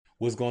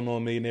What's going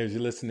on, millionaires?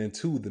 You're listening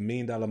to the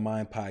Million Dollar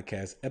Mind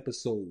Podcast,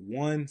 episode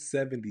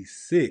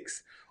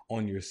 176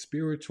 on your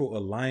spiritual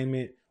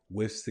alignment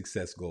with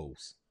success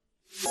goals.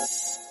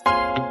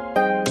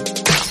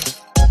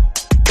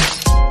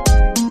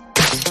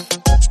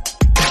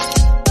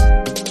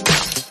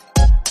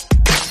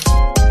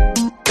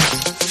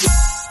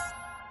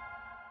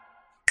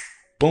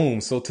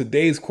 Boom. So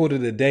today's quote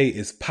of the day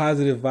is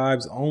positive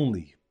vibes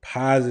only.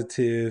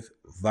 Positive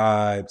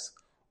vibes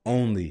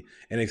only.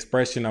 An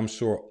expression I'm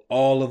sure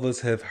all of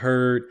us have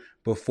heard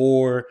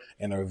before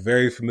and are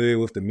very familiar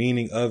with the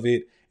meaning of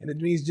it. And it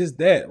means just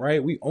that,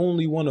 right? We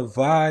only want to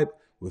vibe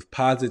with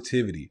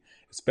positivity,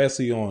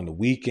 especially on the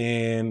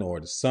weekend or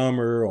the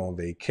summer, on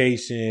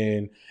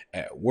vacation,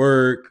 at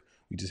work.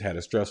 We just had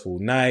a stressful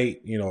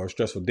night, or a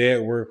stressful day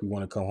at work. We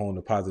want to come home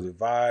to positive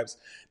vibes.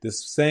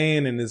 This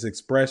saying and this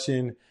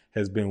expression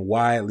has been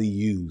widely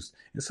used.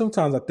 And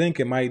sometimes I think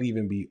it might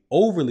even be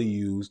overly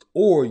used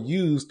or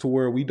used to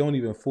where we don't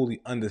even fully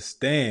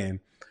understand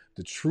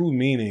the true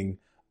meaning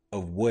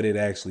of what it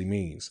actually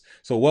means.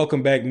 So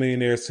welcome back,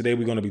 millionaires. Today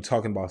we're going to be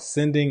talking about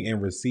sending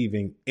and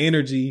receiving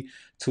energy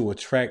to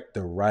attract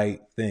the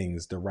right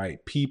things, the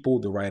right people,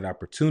 the right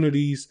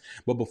opportunities.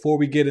 But before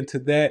we get into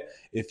that,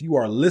 if you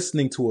are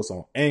listening to us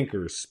on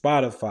Anchor,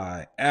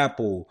 Spotify,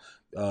 Apple,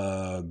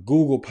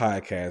 Google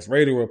Podcasts,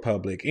 Radio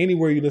Republic,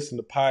 anywhere you listen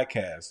to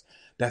podcasts,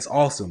 that's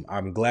awesome.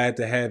 I'm glad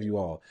to have you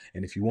all.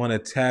 And if you want to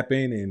tap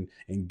in and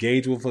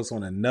engage with us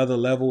on another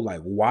level,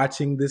 like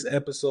watching this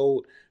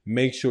episode,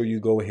 make sure you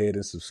go ahead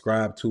and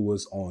subscribe to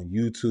us on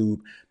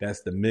YouTube.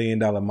 That's the Million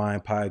Dollar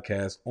Mind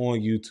Podcast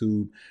on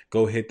YouTube.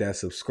 Go hit that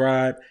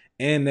subscribe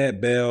and that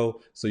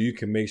bell so you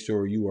can make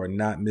sure you are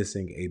not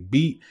missing a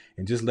beat,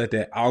 and just let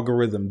that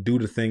algorithm do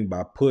the thing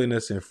by putting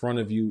us in front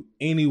of you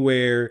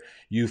anywhere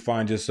you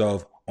find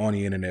yourself on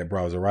the internet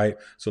browser, right?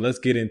 So let's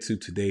get into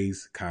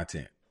today's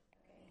content.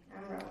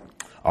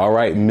 All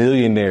right,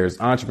 millionaires,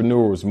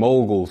 entrepreneurs,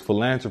 moguls,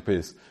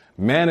 philanthropists,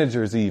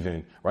 managers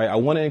even, right? I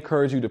want to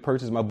encourage you to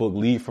purchase my book,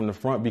 Lead from the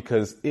Front,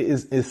 because it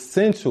is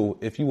essential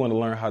if you want to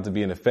learn how to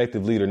be an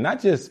effective leader,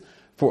 not just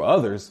for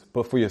others,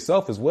 but for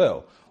yourself as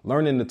well.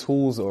 Learning the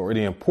tools, or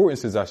the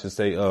importances, I should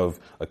say,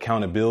 of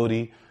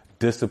accountability,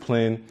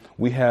 discipline.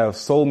 We have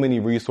so many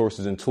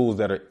resources and tools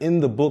that are in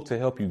the book to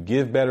help you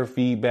give better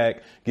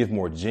feedback, give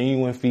more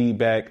genuine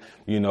feedback,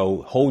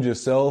 hold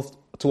yourself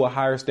to a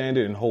higher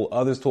standard and hold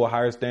others to a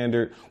higher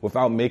standard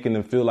without making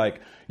them feel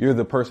like you're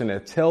the person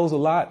that tells a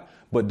lot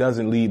but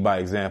doesn't lead by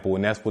example.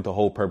 And that's what the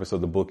whole purpose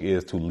of the book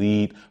is, to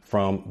lead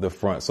from the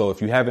front. So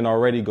if you haven't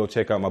already, go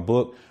check out my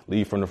book,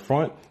 Lead from the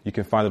Front. You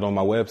can find it on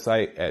my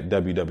website at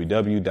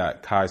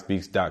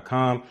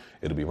www.kaispeaks.com.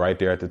 It'll be right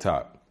there at the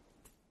top.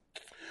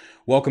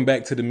 Welcome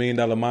back to the Million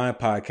Dollar Mind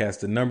Podcast,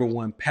 the number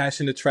one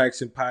passion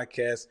attraction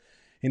podcast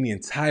in the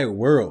entire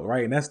world,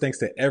 right? And that's thanks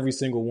to every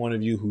single one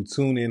of you who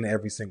tune in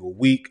every single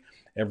week,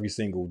 every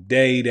single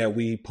day that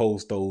we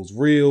post those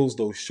reels,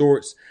 those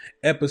shorts,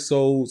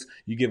 episodes.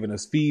 You're giving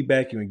us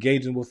feedback. You're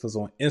engaging with us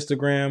on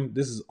Instagram.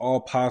 This is all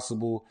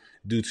possible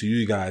due to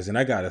you guys. And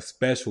I got a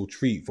special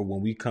treat for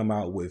when we come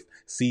out with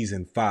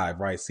season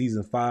 5, right?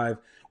 Season 5,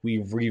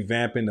 we're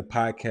revamping the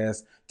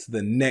podcast to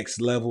the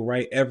next level,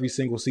 right? Every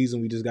single season,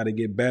 we just got to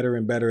get better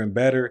and better and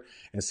better.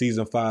 And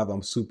season 5,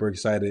 I'm super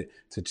excited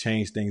to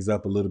change things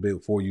up a little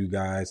bit for you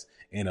guys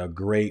in a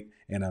great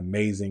and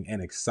amazing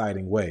and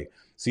exciting way.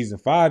 Season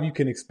 5, you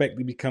can expect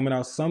to be coming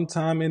out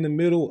sometime in the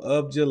middle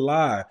of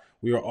July.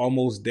 We are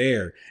almost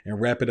there and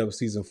wrapping up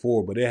season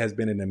 4, but it has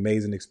been an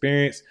amazing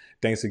experience.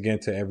 Thanks again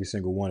to every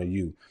single one of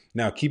you.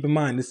 Now, keep in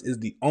mind, this is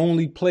the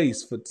only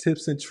place for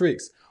tips and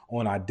tricks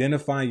on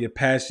identifying your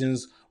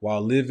passions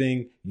while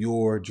living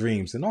your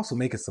dreams, and also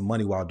making some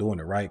money while doing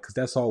it, right? Because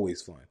that's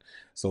always fun.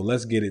 So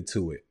let's get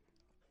into it.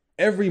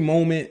 Every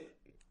moment,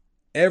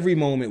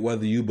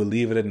 whether you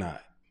believe it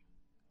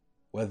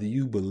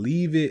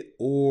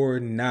or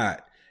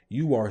not,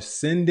 you are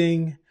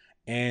sending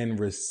and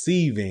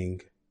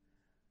receiving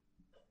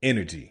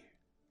energy.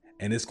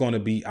 And it's going to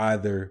be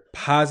either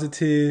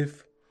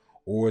positive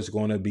or it's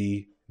going to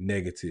be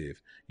negative.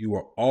 You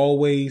are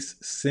always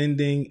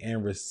sending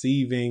and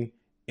receiving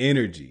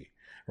energy,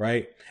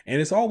 right? And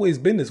it's always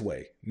been this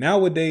way.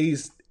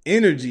 Nowadays,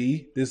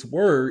 energy, this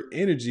word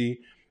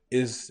energy,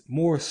 is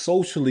more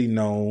socially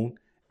known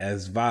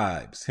as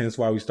vibes. Hence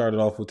why we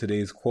started off with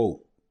today's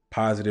quote,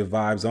 positive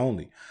vibes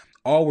only.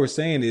 All we're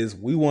saying is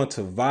we want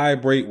to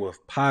vibrate with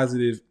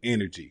positive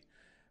energy.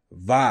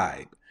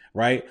 Vibe,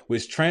 right?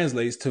 Which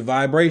translates to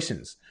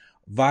vibrations.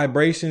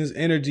 Vibrations,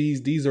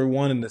 energies, these are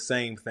one and the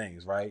same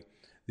things, right?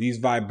 These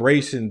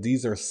vibrations,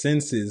 these are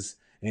senses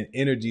and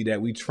energy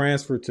that we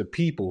transfer to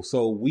people.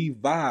 So we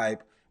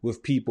vibe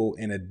with people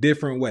in a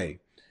different way.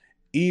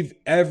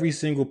 Every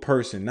single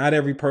person, not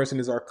every person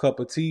is our cup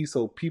of tea.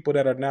 So people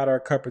that are not our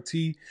cup of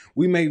tea,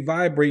 we may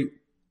vibrate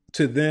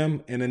to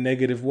them in a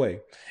negative way.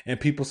 And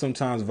people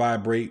sometimes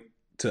vibrate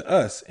to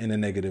us in a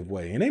negative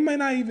way. And they may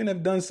not even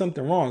have done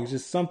something wrong. It's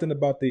just something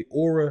about the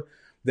aura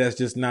that's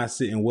just not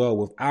sitting well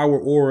with our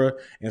aura.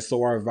 And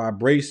so our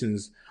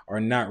vibrations are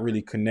not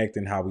really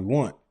connecting how we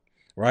want,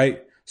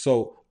 right?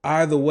 So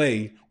either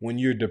way, when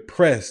you're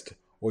depressed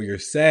or you're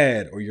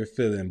sad or you're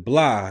feeling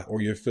blah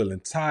or you're feeling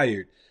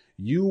tired,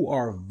 you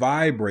are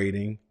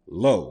vibrating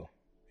low.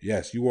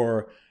 Yes, you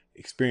are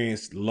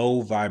experiencing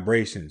low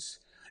vibrations.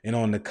 And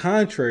on the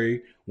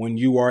contrary, when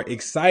you are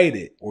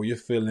excited or you're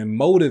feeling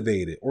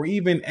motivated or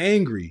even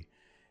angry,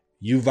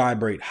 you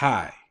vibrate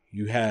high.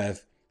 You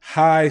have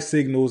high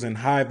signals and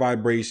high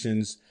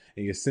vibrations,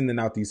 and you're sending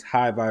out these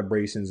high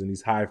vibrations and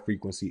these high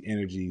frequency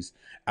energies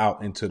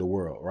out into the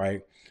world,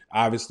 right?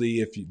 Obviously,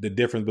 if the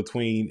difference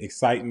between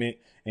excitement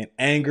and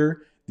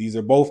anger, these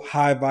are both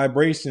high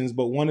vibrations,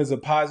 but one is a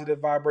positive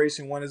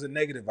vibration, one is a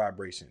negative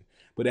vibration.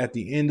 But at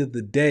the end of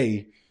the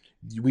day,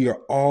 we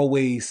are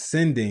always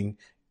sending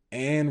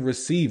and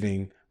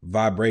receiving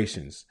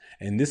vibrations.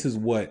 And this is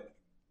what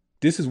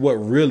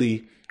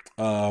really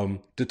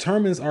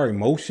determines our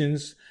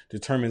emotions,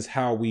 determines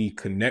how we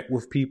connect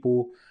with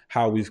people,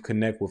 how we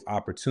connect with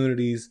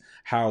opportunities,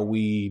 how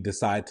we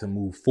decide to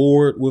move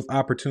forward with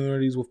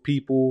opportunities with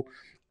people,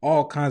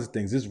 all kinds of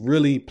things. This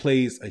really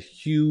plays a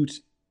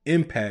huge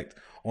impact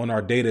on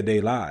our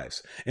day-to-day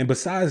lives. And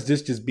besides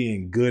just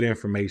being good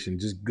information,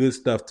 just good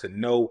stuff to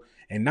know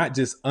and not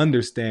just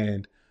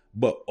understand,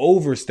 but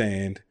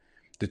overstand,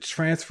 the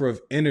transfer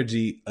of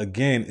energy,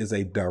 again, is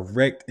a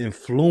direct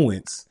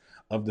influence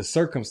of the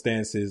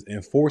circumstances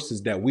and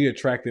forces that we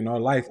attract in our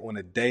life on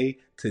a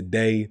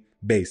day-to-day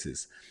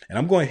basis. And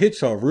I'm going to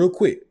hit y'all real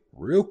quick.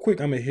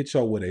 I'm going to hit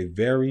y'all with a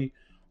very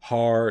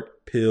hard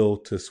pill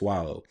to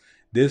swallow.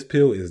 This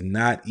pill is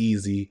not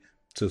easy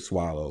to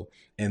swallow.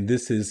 And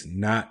this is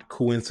not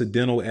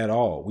coincidental at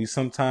all. We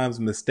sometimes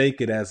mistake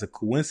it as a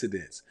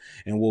coincidence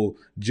and we'll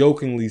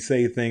jokingly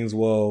say things,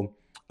 well,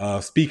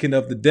 speaking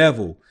of the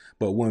devil.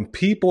 But when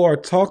people are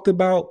talked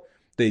about,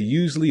 they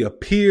usually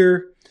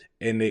appear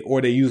and they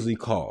usually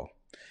call.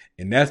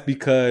 And that's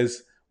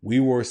because we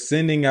were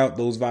sending out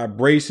those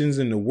vibrations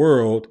in the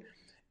world,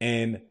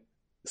 and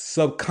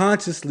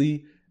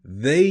subconsciously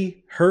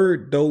they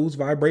heard those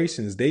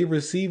vibrations. They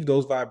received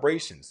those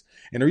vibrations.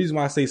 And the reason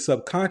why I say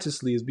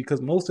subconsciously is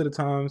because most of the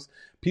times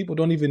people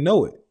don't even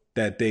know it,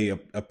 that they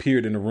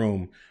appeared in a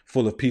room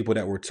full of people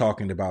that were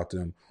talking about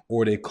them,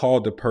 or they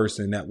called the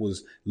person that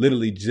was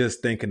literally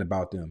just thinking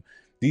about them.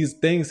 These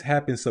things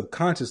happen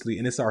subconsciously,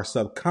 and it's our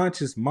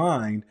subconscious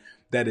mind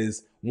that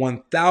is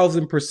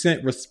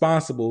 1000%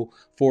 responsible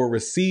for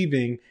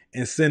receiving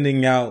and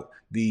sending out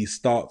these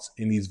thoughts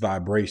and these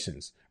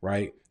vibrations,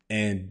 right?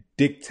 And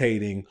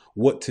dictating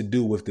what to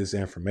do with this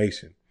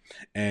information.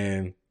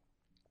 And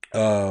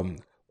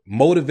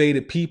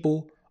motivated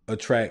people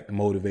attract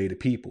motivated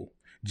people,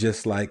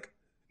 just like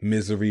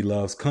misery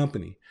loves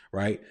company,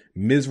 right?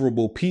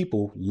 Miserable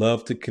people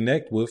love to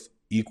connect with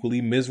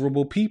equally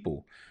miserable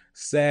people.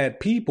 Sad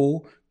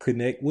people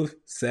connect with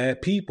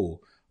sad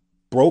people.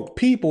 Broke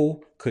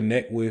people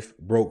connect with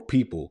broke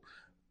people.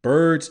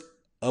 Birds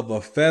of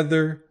a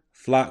feather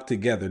flock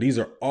together. These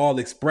are all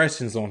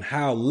expressions on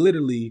how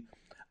literally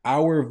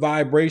our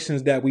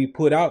vibrations that we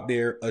put out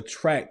there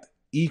attract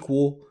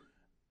equal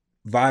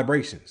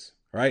vibrations,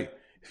 right?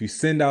 If you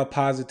send out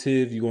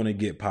positive, you're going to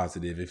get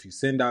positive. If you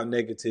send out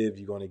negative,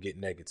 you're going to get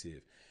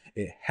negative.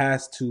 It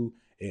has to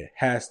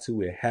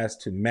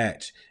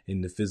match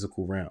in the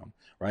physical realm,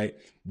 right?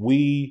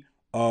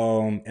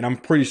 And I'm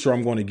pretty sure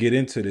I'm going to get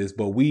into this,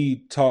 but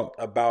we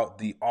talked about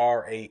the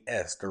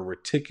RAS, the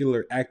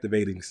reticular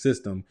activating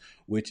system,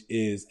 which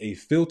is a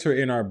filter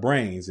in our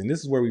brains. And this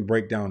is where we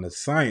break down the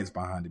science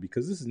behind it,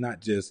 because this is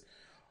not just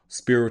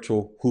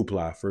spiritual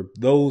hoopla for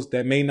those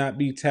that may not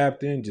be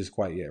tapped in just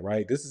quite yet,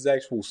 right? This is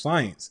actual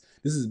science.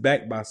 This is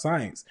backed by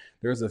science.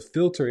 There's a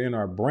filter in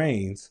our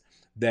brains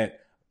that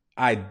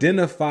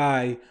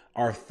identify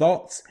our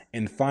thoughts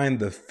and find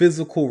the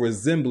physical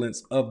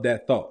resemblance of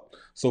that thought.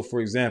 So for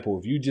example,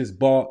 if you just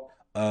bought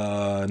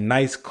a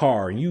nice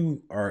car and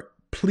you are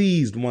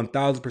pleased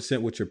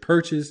 1000% with your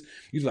purchase,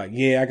 you're like,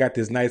 yeah, I got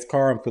this nice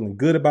car, I'm feeling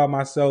good about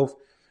myself.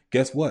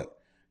 Guess what?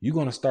 You're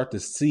going to start to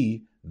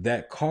see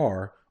that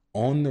car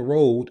on the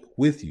road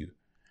with you.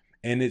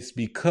 And it's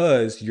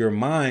because your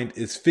mind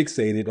is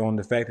fixated on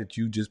the fact that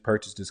you just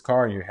purchased this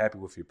car and you're happy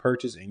with your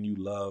purchase and you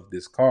love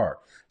this car.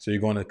 So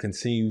you're going to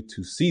continue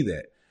to see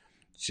that.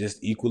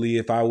 Just equally,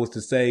 if I was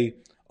to say,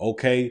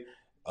 okay,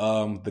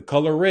 the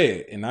color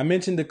red, and I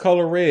mentioned the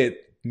color red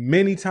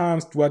many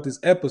times throughout this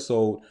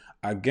episode,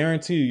 I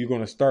guarantee you're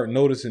going to start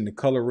noticing the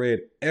color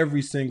red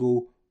every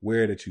single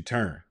where that you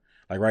turn.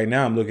 Like right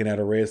now, I'm looking at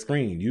a red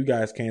screen. You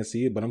guys can't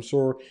see it, but I'm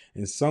sure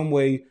in some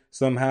way,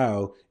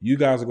 somehow, you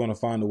guys are going to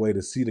find a way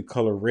to see the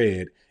color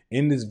red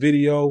in this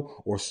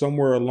video or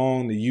somewhere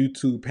along the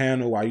YouTube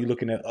panel while you're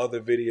looking at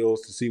other videos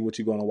to see what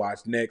you're going to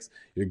watch next.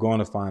 You're going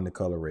to find the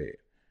color red.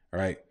 All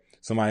right.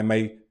 Somebody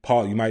may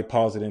pause. You might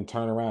pause it and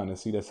turn around and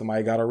see that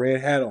somebody got a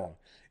red hat on.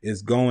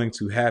 It's going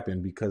to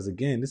happen because,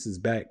 again, this is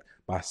backed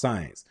by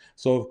science.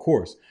 So, of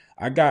course,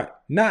 I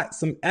got not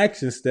some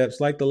action steps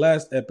like the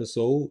last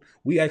episode.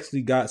 We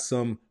actually got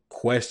some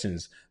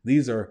questions.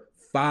 These are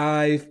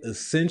 5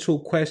 essential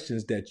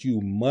questions that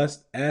you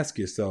must ask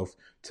yourself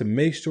to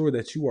make sure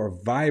that you are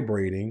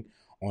vibrating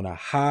on a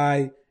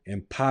high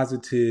and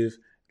positive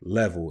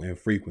level and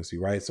frequency,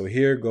 right? So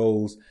here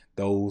goes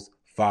those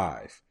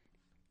 5.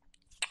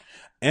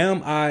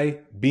 Am I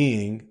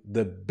being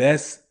the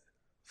best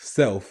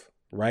self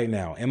right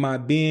now? Am I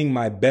being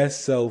my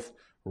best self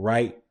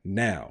right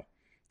now?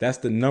 That's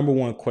the number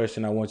one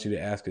question I want you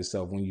to ask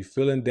yourself when you're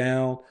feeling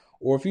down,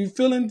 or if you're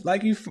feeling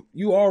like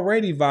you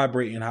already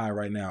vibrating high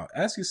right now.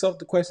 Ask yourself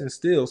the question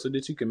still so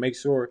that you can make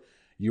sure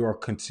you are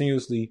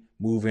continuously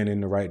moving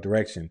in the right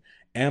direction.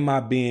 Am I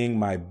being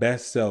my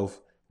best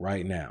self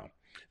right now?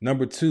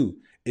 Number 2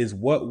 is,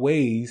 what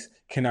ways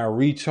can I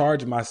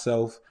recharge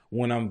myself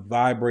when I'm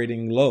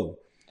vibrating low?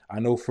 I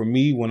know for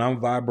me, when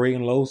I'm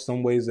vibrating low,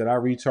 some ways that I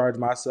recharge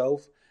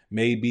myself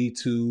may be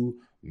to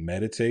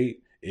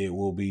meditate. It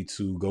will be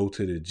to go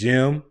to the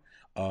gym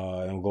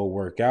and go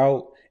work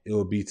out. It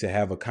will be to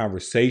have a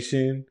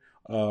conversation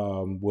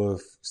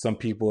with some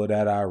people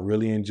that I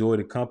really enjoy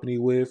the company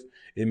with.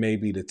 It may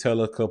be to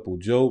tell a couple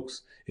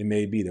jokes. It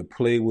may be to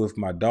play with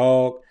my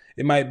dog.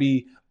 It might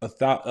be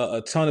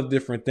a ton of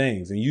different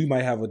things, and you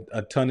might have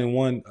a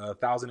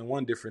thousand and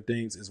one different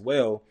things as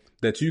well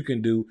that you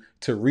can do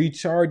to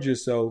recharge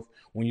yourself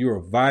when you're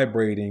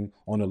vibrating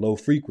on a low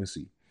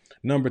frequency.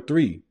 Number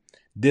 3,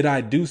 did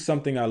I do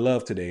something I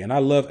love today? And I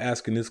love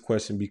asking this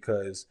question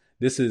because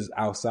this is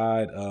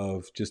outside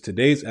of just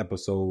today's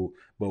episode,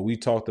 but we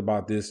talked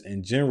about this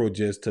in general,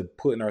 just to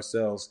putting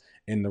ourselves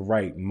in the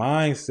right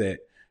mindset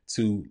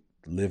to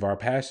live our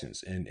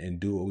passions and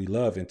do what we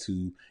love and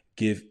to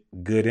give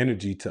good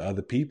energy to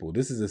other people.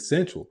 This is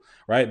essential,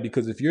 right?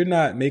 Because if you're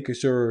not making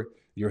sure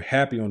you're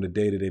happy on a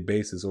day-to-day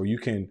basis, or you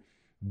can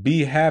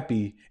be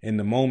happy in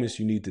the moments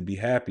you need to be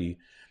happy,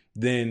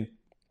 then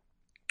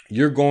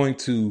you're going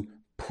to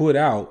put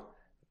out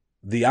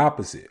the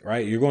opposite,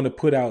 right? You're going to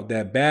put out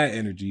that bad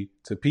energy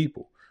to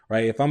people,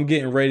 right? If I'm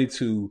getting ready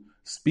to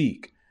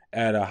speak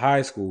at a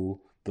high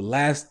school, the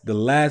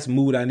last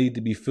mood I need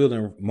to be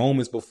feeling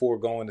moments before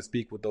going to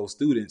speak with those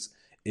students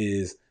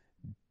is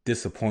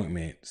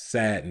disappointment,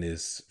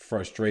 sadness,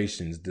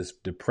 frustrations,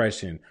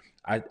 depression.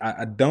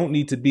 I don't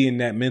need to be in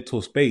that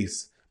mental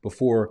space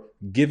before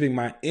giving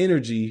my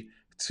energy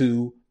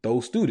to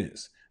those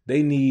students.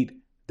 They need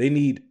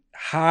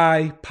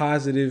high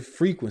positive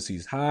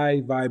frequencies,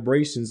 high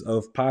vibrations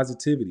of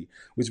positivity,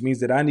 which means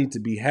that I need to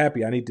be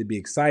happy, I need to be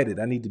excited,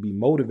 I need to be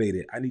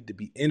motivated, I need to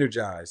be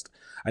energized,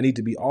 I need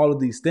to be all of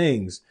these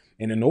things.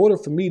 And in order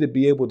for me to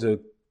be able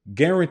to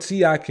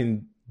guarantee I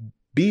can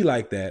be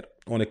like that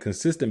on a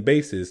consistent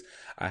basis,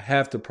 I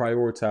have to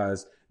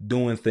prioritize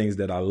doing things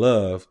that I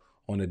love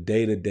on a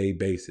day-to-day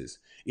basis,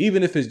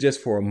 even if it's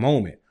just for a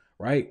moment,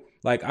 right?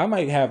 Like, I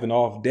might have an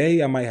off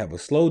day, I might have a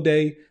slow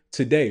day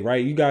today,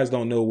 right? You guys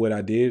don't know what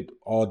I did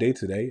all day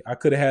today. I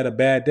could have had a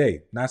bad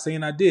day. Not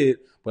saying I did,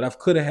 but I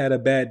could have had a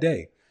bad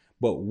day.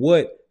 But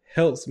what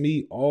helps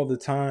me all the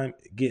time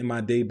getting my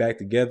day back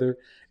together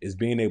is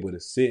being able to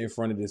sit in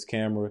front of this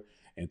camera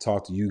and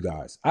talk to you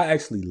guys. I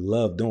actually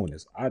love doing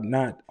this. I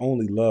not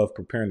only love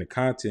preparing the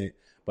content,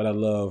 but I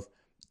love,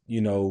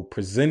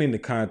 presenting the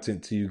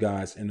content to you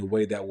guys in a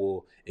way that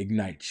will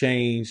ignite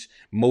change,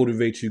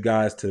 motivate you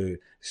guys to,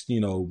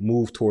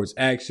 move towards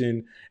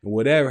action,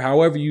 and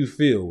however you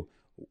feel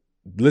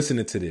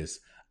listening to this.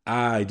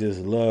 I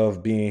just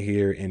love being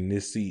here in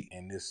this seat,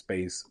 in this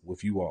space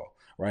with you all,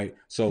 right?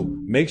 So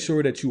make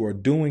sure that you are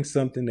doing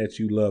something that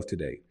you love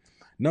today.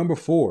 Number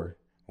 4,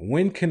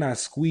 when can I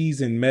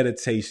squeeze in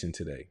meditation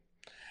today?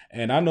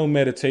 And I know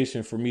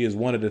meditation for me is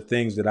one of the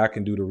things that I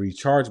can do to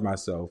recharge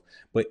myself.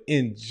 But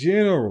in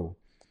general,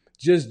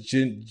 just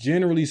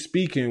generally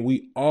speaking,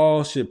 we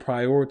all should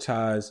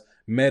prioritize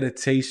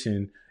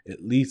meditation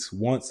at least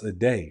once a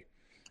day.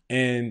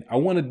 And I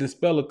want to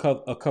dispel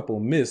a couple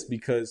myths,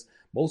 because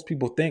most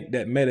people think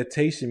that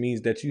meditation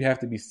means that you have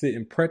to be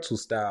sitting pretzel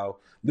style,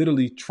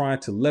 literally trying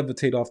to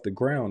levitate off the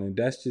ground. And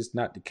that's just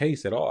not the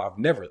case at all. I've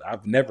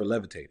never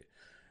levitated.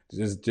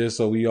 Just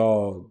so we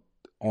all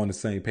on the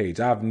same page.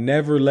 I've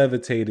never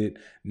levitated,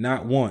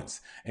 not once,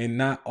 and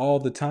not all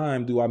the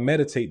time do I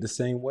meditate the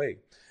same way.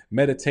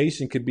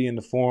 Meditation could be in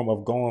the form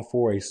of going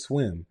for a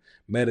swim.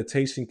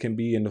 Meditation can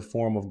be in the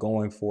form of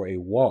going for a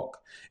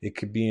walk. It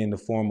could be in the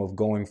form of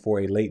going for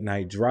a late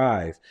night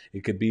drive.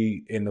 It could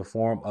be in the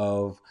form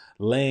of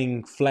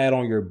laying flat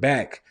on your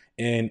back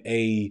in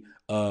a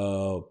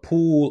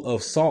pool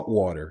of salt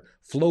water,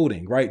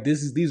 floating, right?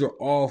 These are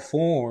all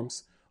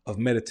forms of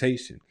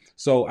meditation.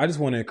 So I just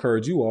want to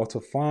encourage you all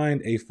to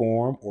find a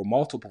form or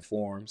multiple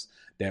forms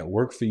that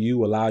work for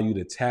you, allow you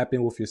to tap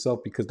in with yourself,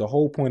 because the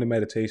whole point of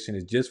meditation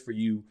is just for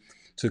you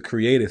to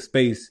create a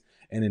space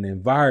and an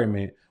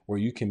environment where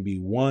you can be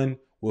one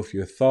with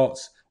your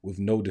thoughts with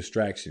no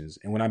distractions.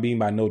 And when I mean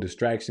by no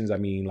distractions, I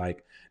mean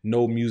like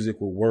no music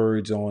with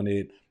words on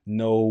it,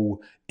 no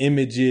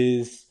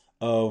images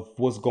of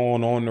what's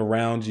going on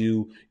around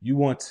you. You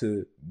want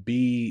to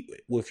be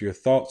with your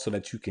thoughts so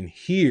that you can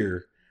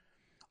hear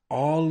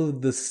all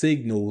of the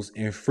signals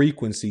and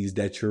frequencies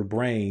that your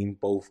brain,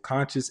 both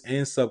conscious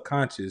and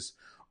subconscious,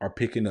 are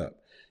picking up.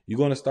 You're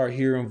going to start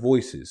hearing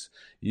voices.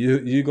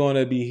 You're going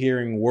to be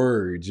hearing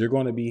words. You're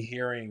going to be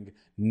hearing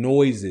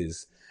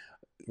noises.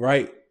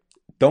 right?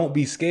 Don't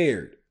be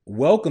scared.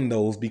 Welcome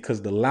those,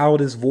 because the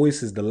loudest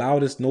voices, the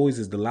loudest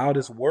noises, the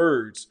loudest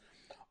words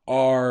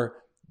are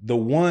the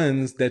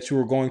ones that you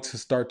are going to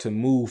start to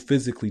move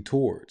physically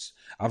towards.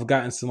 I've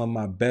gotten some of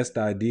my best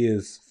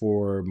ideas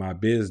for my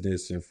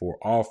business and for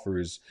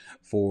offers,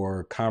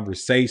 for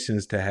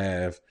conversations to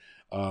have,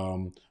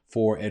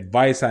 for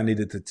advice I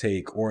needed to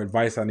take or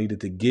advice I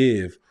needed to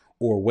give,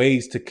 or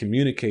ways to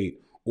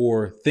communicate,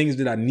 or things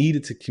that I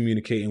needed to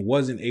communicate and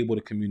wasn't able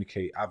to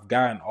communicate. I've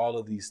gotten all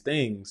of these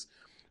things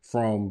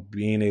from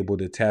being able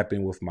to tap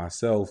in with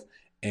myself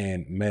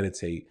and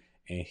meditate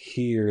and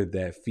hear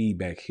that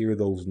feedback, hear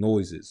those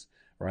noises,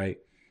 right?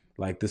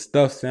 Like, this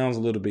stuff sounds a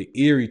little bit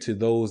eerie to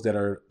those that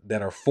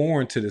are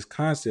foreign to this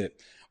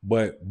concept,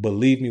 but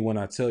believe me when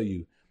I tell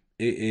you,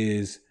 it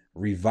is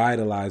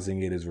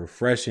revitalizing, it is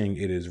refreshing,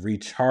 it is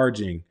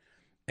recharging,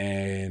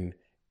 and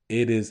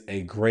it is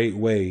a great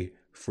way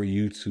for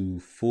you to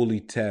fully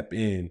tap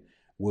in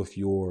with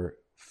your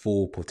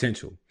full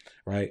potential,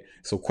 right?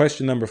 So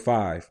question number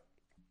 5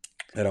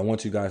 that I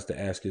want you guys to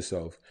ask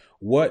yourself: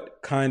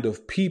 what kind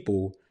of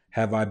people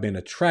have I been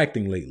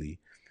attracting lately?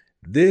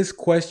 This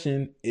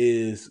question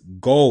is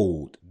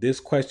gold. This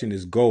question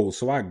is gold.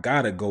 So I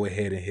gotta go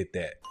ahead and hit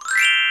that,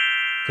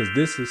 because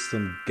this is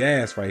some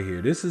gas right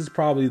here. This is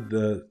probably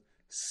the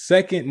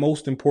second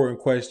most important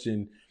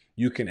question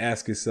you can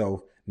ask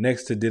yourself,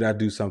 next to did I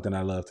do something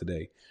I love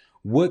today?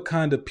 What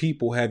kind of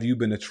people have you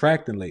been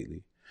attracting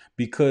lately?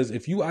 Because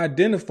if you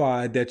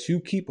identify that you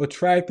keep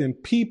attracting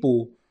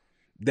people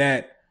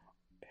that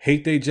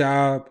hate their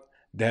job,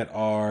 that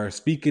are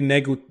speaking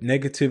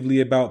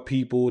negatively about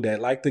people, that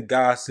like to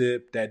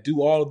gossip, that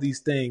do all of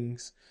these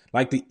things,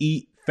 like to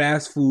eat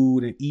fast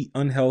food and eat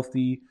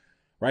unhealthy,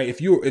 right?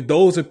 If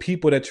those are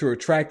people that you're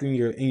attracting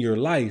in your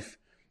life,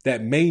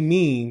 that may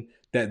mean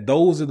that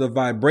those are the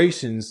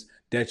vibrations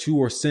that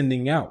you are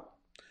sending out.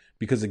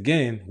 Because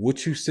again,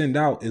 what you send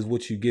out is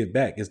what you give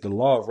back. It's the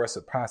law of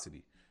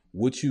reciprocity.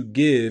 What you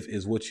give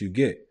is what you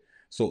get.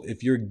 So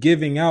if you're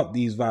giving out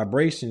these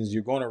vibrations,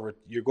 you're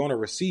gonna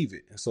receive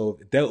it. And so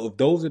if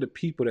those are the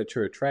people that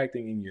you're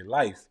attracting in your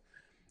life,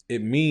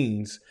 it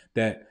means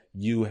that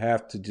you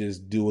have to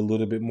just do a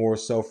little bit more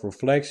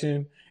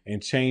self-reflection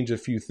and change a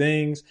few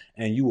things,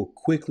 and you will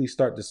quickly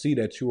start to see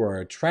that you are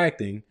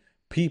attracting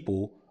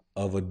people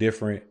of a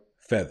different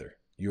feather.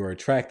 You're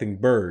attracting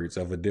birds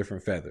of a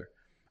different feather.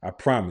 I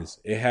promise.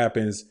 It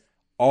happens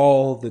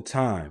all the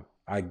time.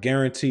 I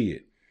guarantee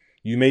it.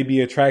 You may be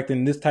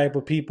attracting this type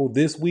of people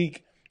this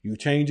week. You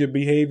change your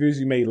behaviors.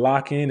 You may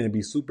lock in and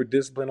be super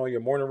disciplined on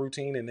your morning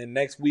routine. And then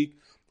next week,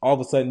 all of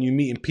a sudden, you're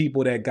meeting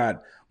people that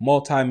got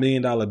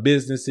multi-million-dollar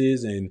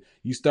businesses, and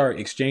you start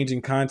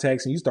exchanging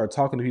contacts, and you start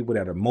talking to people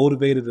that are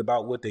motivated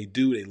about what they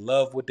do. They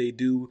love what they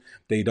do.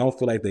 They don't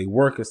feel like they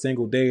work a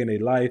single day in their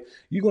life.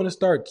 You're going to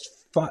start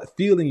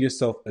feeling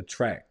yourself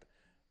attract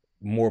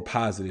more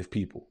positive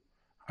people.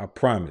 I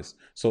promise.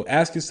 So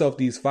ask yourself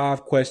these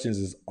 5 questions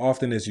as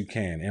often as you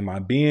can. Am I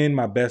being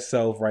my best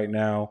self right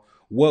now?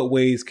 What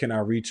ways can I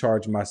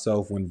recharge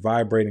myself when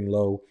vibrating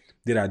low?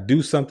 Did I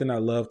do something I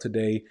love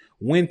today?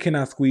 When can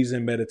I squeeze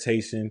in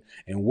meditation?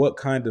 And what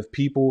kind of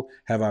people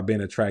have I been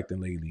attracting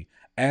lately?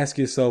 Ask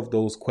yourself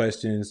those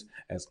questions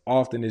as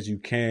often as you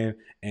can,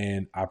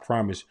 and I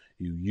promise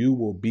you, you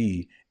will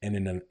be in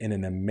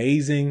an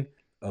amazing,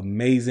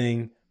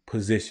 amazing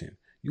position.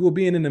 You will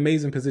be in an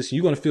amazing position.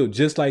 You're going to feel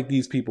just like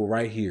these people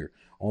right here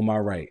on my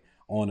right,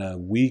 on a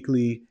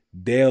weekly,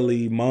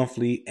 daily,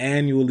 monthly,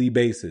 annually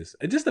basis.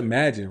 And just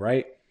imagine,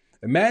 right?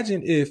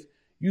 Imagine if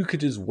you could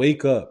just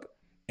wake up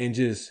and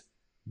just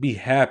be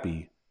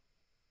happy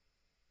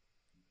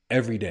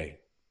every day.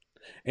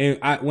 And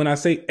when I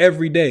say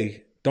every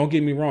day, don't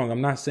get me wrong.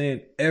 I'm not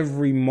saying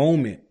every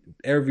moment,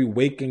 every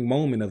waking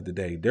moment of the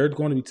day. There's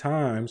going to be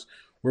times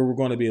where we're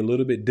going to be a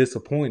little bit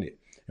disappointed,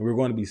 and we're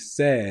going to be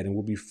sad, and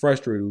we'll be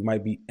frustrated. We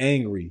might be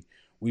angry.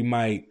 We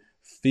might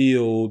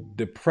feel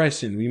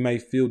depression. We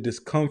might feel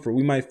discomfort.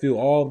 We might feel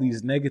all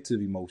these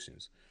negative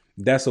emotions.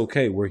 That's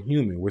okay. We're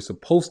human. We're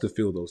supposed to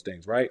feel those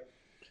things, right?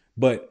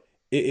 But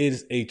it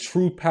is a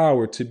true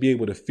power to be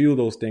able to feel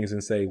those things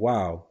and say,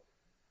 wow,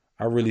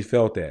 I really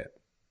felt that.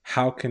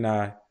 How can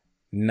I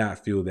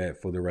not feel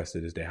that for the rest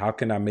of this day? How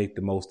can I make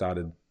the most out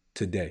of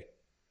today?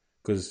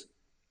 Because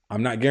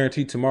I'm not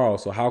guaranteed tomorrow.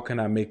 So how can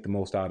I make the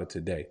most out of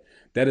today?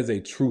 That is a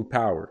true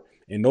power.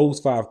 And those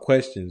 5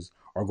 questions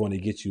are going to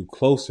get you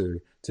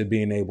closer to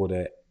being able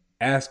to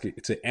ask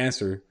it, to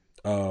answer,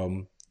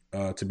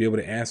 to be able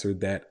to answer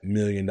that $1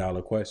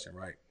 million question,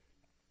 right?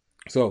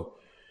 So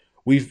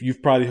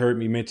you've probably heard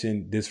me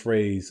mention this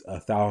phrase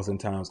 1,000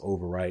 times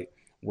over, right?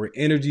 Where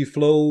energy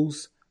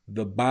flows,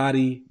 the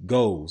body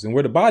goes. And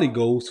where the body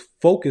goes,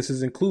 focus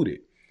is included,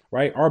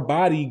 right? Our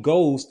body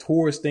goes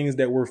towards things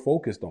that we're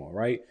focused on,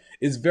 right?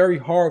 It's very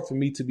hard for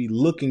me to be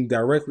looking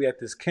directly at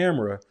this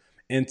camera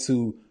and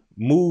to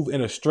move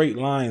in a straight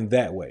line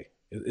that way.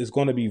 It's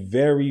going to be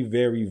very,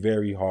 very,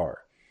 very hard.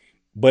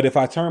 But if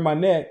I turn my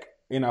neck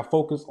and I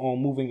focus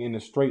on moving in a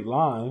straight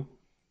line,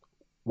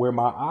 where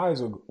my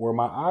eyes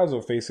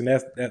are facing,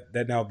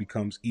 that now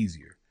becomes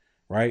easier,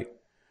 right?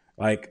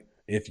 Like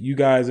if you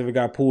guys ever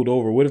got pulled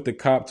over, what if the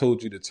cop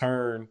told you to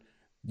turn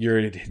your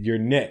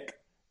neck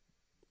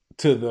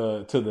to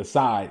the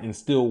side and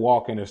still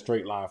walk in a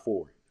straight line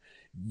forward?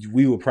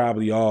 We would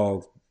probably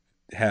all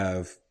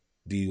have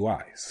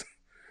DUIs.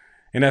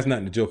 And that's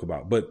nothing to joke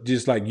about. But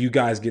just like you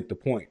guys get the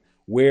point.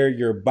 Where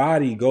your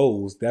body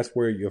goes, that's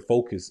where your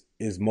focus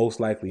is most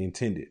likely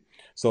intended.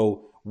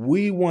 So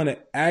we want to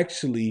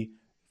actually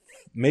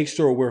make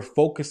sure we're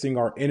focusing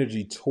our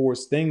energy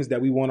towards things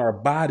that we want our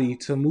body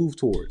to move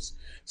towards.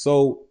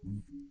 So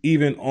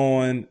even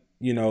on,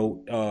 in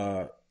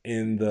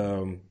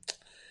the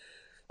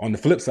on the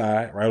flip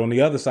side, right, on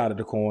the other side of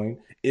the coin,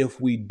 if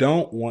we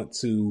don't want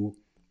to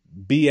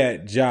be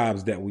at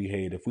jobs that we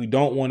hate, if we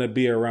don't want to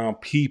be around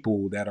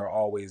people that are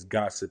always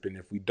gossiping,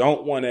 if we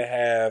don't want to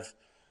have,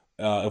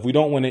 if we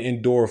don't want to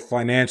endure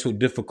financial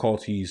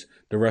difficulties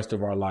the rest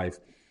of our life,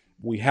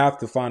 we have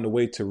to find a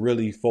way to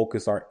really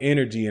focus our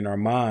energy and our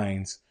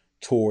minds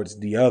towards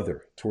the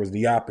other, towards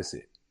the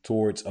opposite,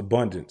 towards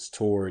abundance,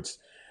 towards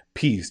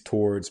peace,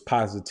 towards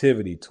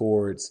positivity,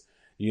 towards,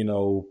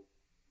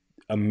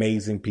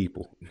 amazing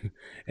people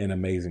and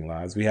amazing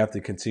lives. We have to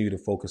continue to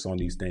focus on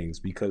these things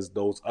because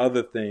those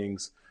other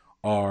things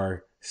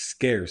are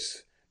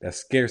scarce. That's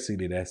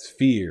scarcity, that's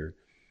fear,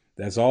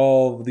 that's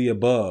all the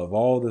above,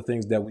 all the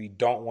things that we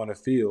don't want to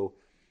feel.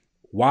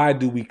 Why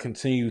do we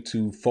continue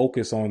to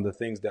focus on the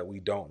things that we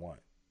don't want?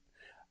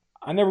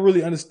 I never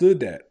really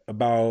understood that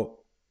about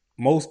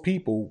most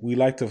people. We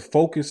like to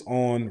focus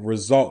on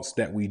results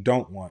that we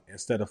don't want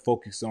instead of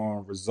focus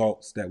on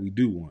results that we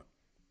do want,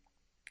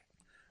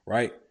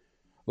 right?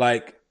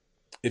 Like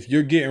if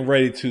you're getting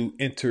ready to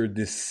enter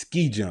this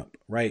ski jump,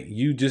 right?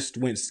 You just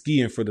went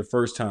skiing for the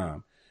first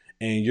time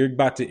and you're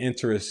about to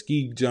enter a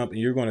ski jump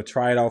and you're going to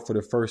try it out for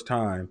the first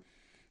time.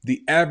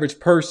 The average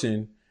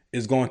person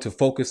is going to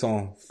focus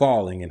on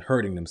falling and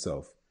hurting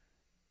themselves.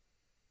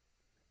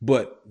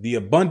 But the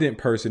abundant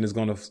person is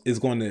going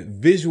to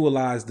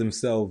visualize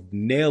themselves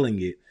nailing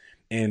it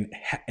and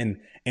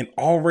and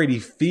already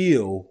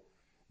feel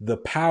the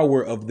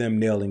power of them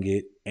nailing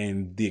it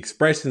and the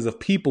expressions of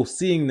people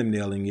seeing them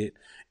nailing it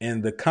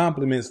and the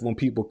compliments when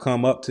people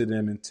come up to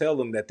them and tell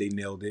them that they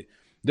nailed it.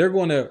 They're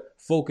going to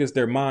focus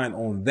their mind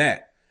on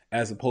that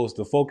as opposed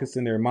to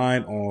focusing their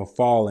mind on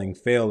falling,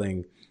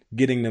 failing,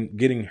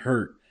 getting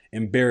hurt,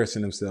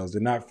 embarrassing themselves.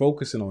 They're not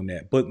focusing on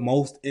that. But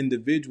most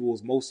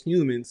individuals, most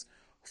humans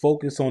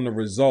focus on the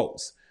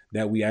results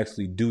that we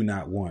actually do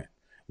not want,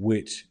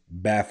 which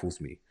baffles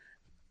me.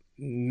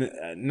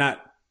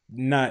 Not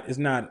it's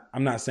not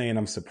I'm not saying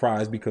I'm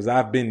surprised because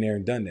I've been there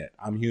and done that.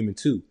 I'm human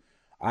too.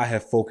 I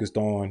have focused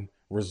on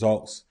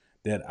results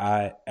that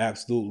I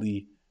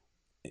absolutely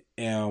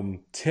am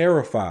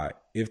terrified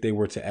if they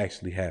were to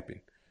actually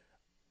happen.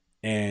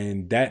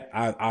 And that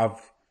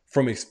I've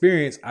from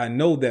experience, I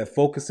know that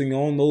focusing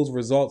on those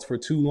results for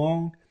too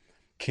long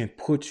can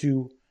put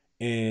you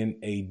in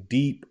a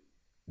deep,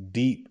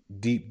 deep,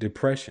 deep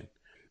depression.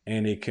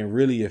 And it can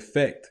really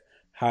affect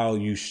how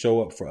you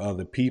show up for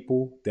other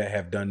people that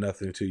have done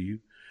nothing to you,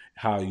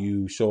 how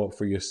you show up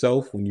for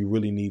yourself when you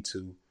really need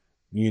to,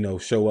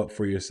 show up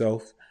for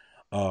yourself,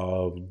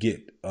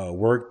 get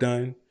work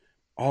done,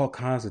 all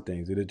kinds of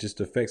things. It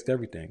just affects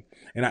everything.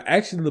 And I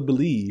actually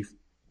believe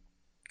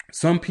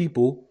some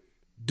people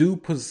do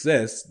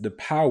possess the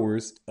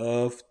powers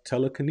of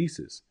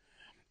telekinesis.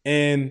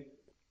 And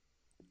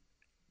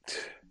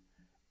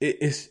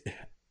it's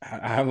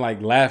I'm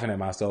like laughing at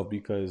myself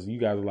because you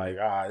guys are like,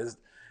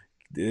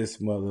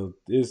 this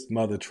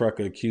mother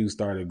trucker Q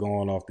started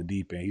going off the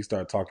deep end. He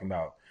started talking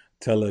about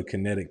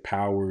telekinetic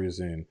powers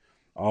and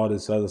all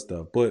this other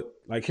stuff. But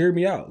like, hear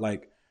me out.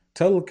 Like,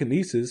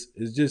 telekinesis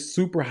is just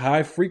super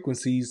high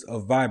frequencies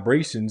of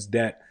vibrations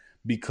that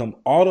become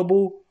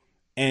audible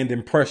and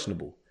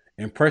impressionable.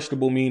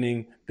 Impressionable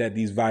meaning that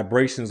these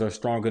vibrations are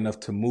strong enough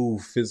to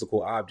move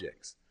physical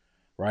objects,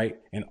 right?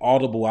 And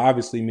audible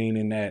obviously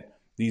meaning that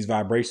these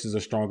vibrations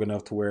are strong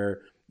enough to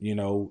where,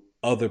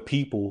 other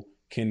people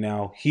can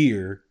now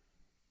hear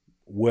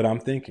what I'm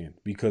thinking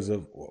because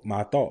of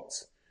my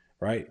thoughts,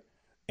 right?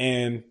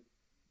 And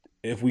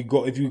if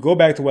you go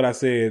back to what I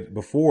said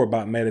before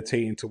about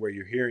meditating to where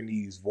you're hearing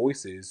these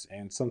voices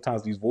and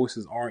sometimes these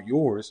voices aren't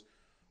yours,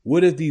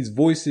 what if these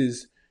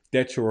voices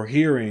that you're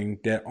hearing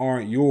that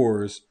aren't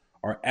yours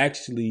are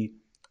actually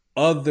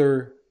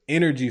other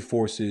energy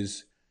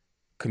forces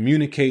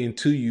communicating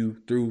to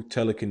you through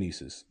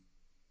telekinesis?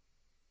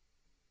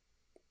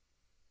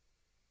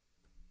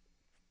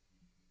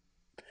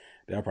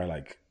 They're probably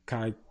like,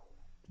 Kai,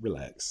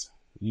 relax.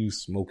 You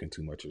smoking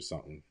too much or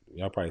something.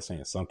 Y'all probably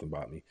saying something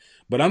about me.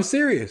 But I'm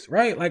serious,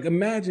 right? Like,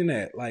 imagine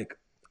that. Like,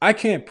 I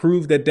can't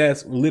prove that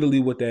that's literally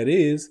what that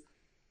is,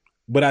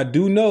 but I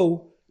do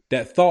know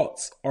that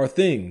thoughts are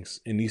things,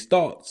 and these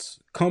thoughts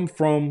come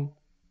from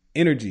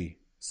energy.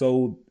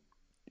 So,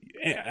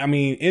 I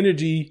mean,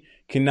 energy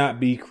cannot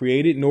be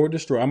created nor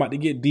destroyed. I'm about to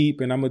get deep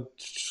and I'm going to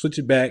switch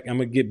it back. I'm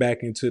going to get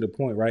back into the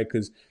point, right?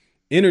 Because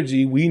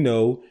energy, we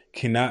know,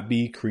 cannot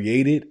be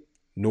created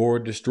nor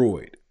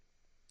destroyed.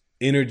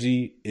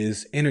 Energy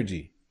is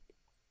energy.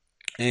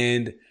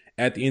 And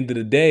at the end of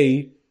the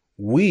day,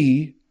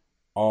 we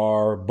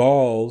are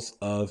balls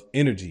of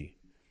energy.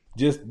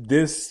 Just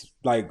this,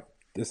 like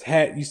this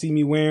hat you see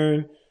me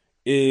wearing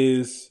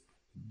is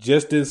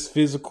just as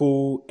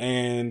physical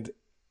and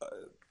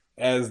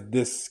as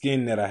this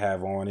skin that I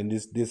have on, and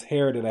this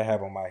hair that I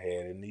have on my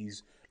head, and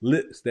these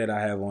lips that I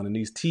have on, and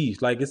these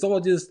teeth. Like it's all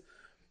just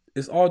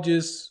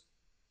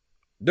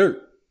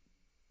dirt.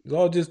 It's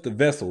all just the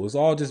vessel. It's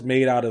all just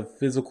made out of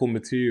physical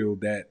material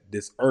that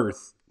this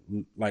earth,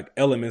 like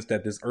elements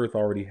that this earth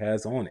already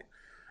has on it,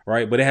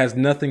 right? But it has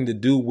nothing to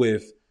do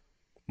with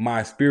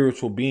my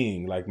spiritual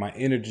being, like my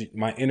energy,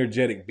 my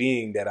energetic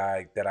being that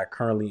I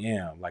currently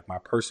am, like my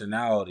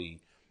personality,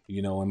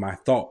 and my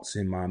thoughts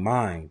in my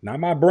mind, not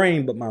my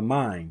brain, but my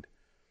mind,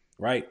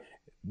 right?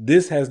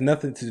 This has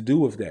nothing to do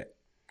with that.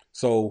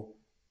 So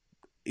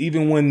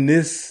even when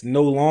this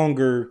no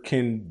longer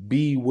can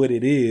be what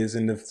it is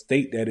in the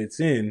state that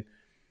it's in,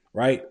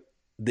 right?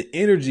 The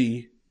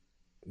energy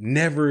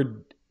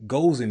never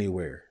goes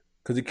anywhere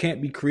because it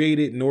can't be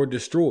created nor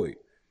destroyed.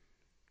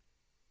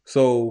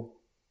 So,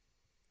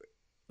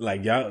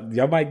 like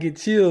y'all might get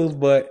chills,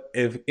 but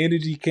if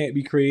energy can't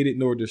be created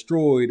nor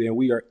destroyed, and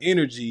we are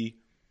energy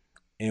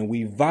and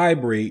we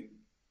vibrate,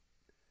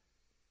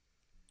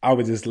 I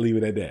would just leave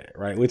it at that,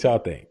 right? What y'all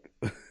think?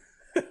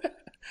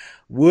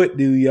 What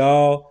do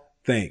y'all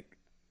think?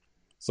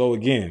 So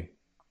again,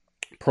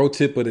 pro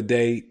tip of the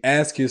day,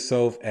 ask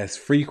yourself as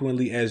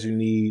frequently as you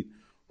need,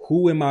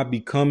 who am I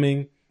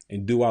becoming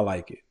and do I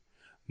like it?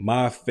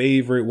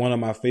 One of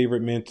my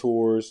favorite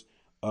mentors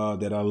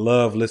that I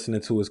love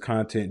listening to his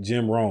content,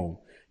 Jim Rohn.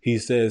 He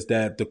says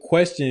that the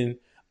question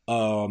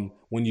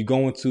when you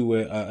go into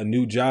a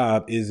new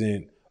job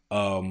isn't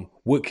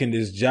what can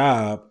this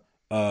job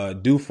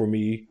do for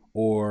me,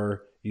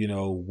 or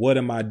what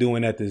am I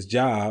doing at this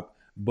job,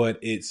 but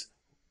it's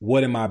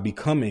what am I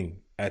becoming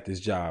at this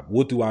job?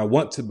 What do I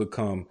want to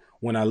become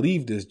when I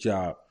leave this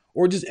job,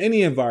 or just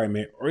any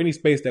environment or any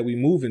space that we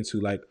move into?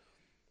 Like,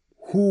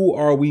 who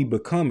are we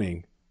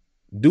becoming?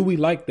 Do we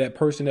like that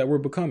person that we're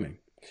becoming?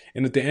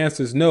 And if the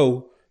answer is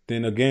no,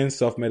 then again,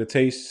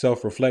 self-meditation,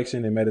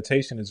 self-reflection and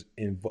meditation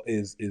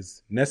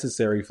is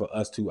necessary for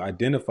us to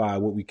identify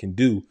what we can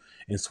do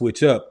and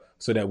switch up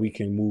so that we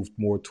can move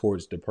more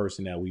towards the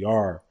person that we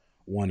are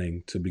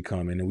wanting to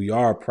become and we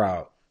are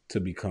proud to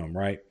become,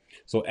 right?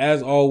 So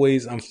as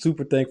always, I'm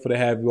super thankful to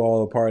have you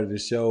all a part of the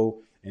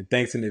show. And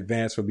thanks in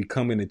advance for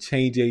becoming the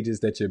change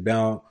agents that you're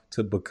bound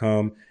to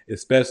become,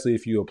 especially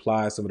if you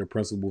apply some of the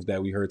principles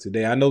that we heard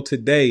today. I know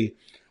today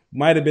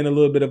might have been a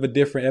little bit of a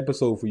different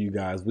episode for you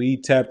guys. We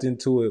tapped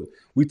into it.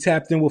 We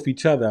tapped in with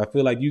each other. I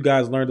feel like you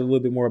guys learned a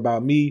little bit more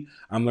about me.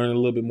 I'm learning a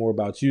little bit more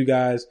about you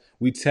guys.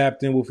 We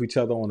tapped in with each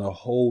other on a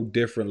whole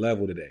different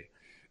level today.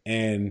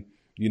 And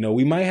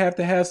we might have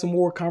to have some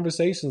more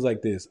conversations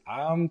like this.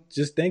 I'm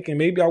just thinking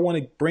maybe I want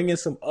to bring in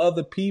some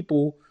other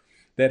people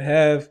that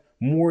have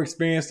more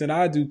experience than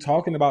I do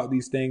talking about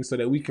these things so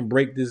that we can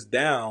break this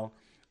down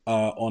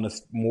on a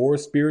more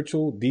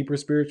spiritual, deeper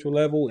spiritual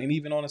level, and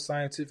even on a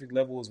scientific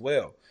level as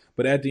well.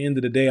 But at the end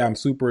of the day, I'm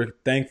super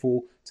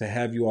thankful to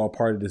have you all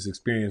part of this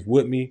experience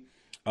with me.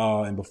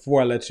 And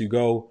before I let you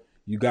go,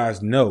 you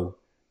guys know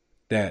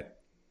that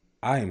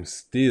I am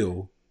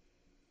still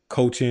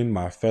coaching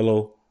my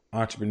fellow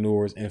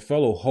entrepreneurs and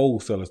fellow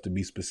wholesalers, to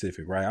be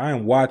specific, right? I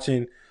am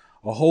watching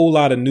a whole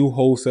lot of new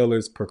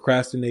wholesalers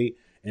procrastinate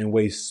and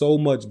waste so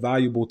much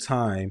valuable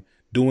time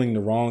doing the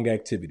wrong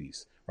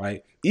activities,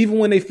 right? Even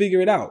when they figure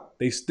it out,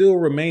 they still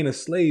remain a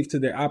slave to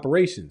their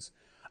operations.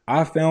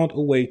 I found a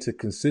way to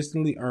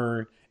consistently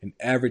earn an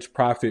average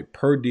profit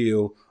per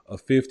deal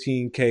of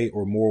 15K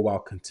or more while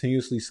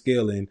continuously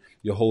scaling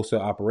your wholesale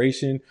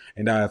operation.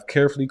 And I have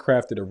carefully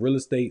crafted a real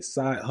estate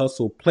side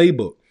hustle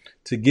playbook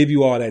to give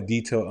you all that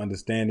detailed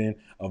understanding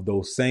of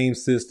those same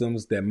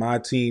systems that my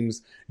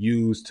teams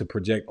use to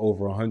project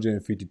over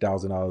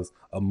 $150,000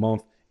 a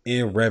month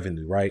in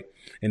revenue, right?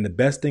 And the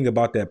best thing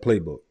about that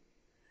playbook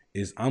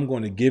is I'm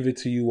going to give it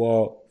to you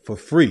all for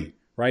free,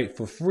 right?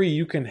 For free,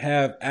 you can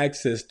have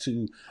access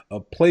to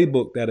a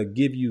playbook that'll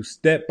give you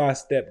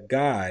step-by-step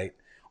guide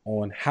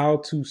on how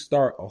to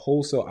start a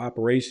wholesale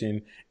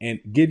operation and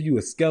give you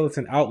a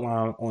skeleton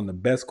outline on the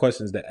best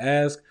questions to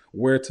ask,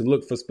 where to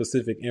look for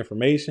specific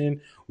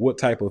information, what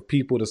type of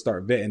people to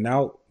start vetting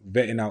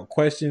out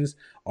questions.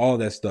 All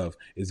that stuff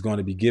is going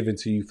to be given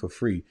to you for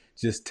free.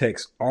 Just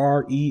text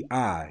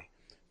REI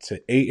to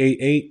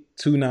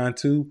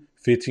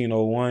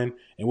 888-292-1501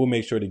 and we'll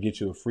make sure to get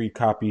you a free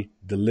copy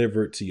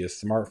delivered to your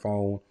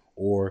smartphone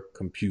or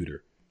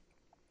computer.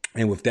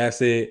 And with that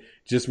said,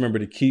 just remember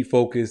to keep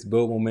focused,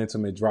 build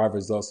momentum, and drive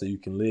results so you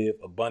can live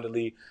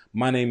abundantly.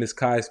 My name is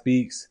Kai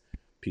Speaks.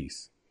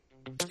 Peace.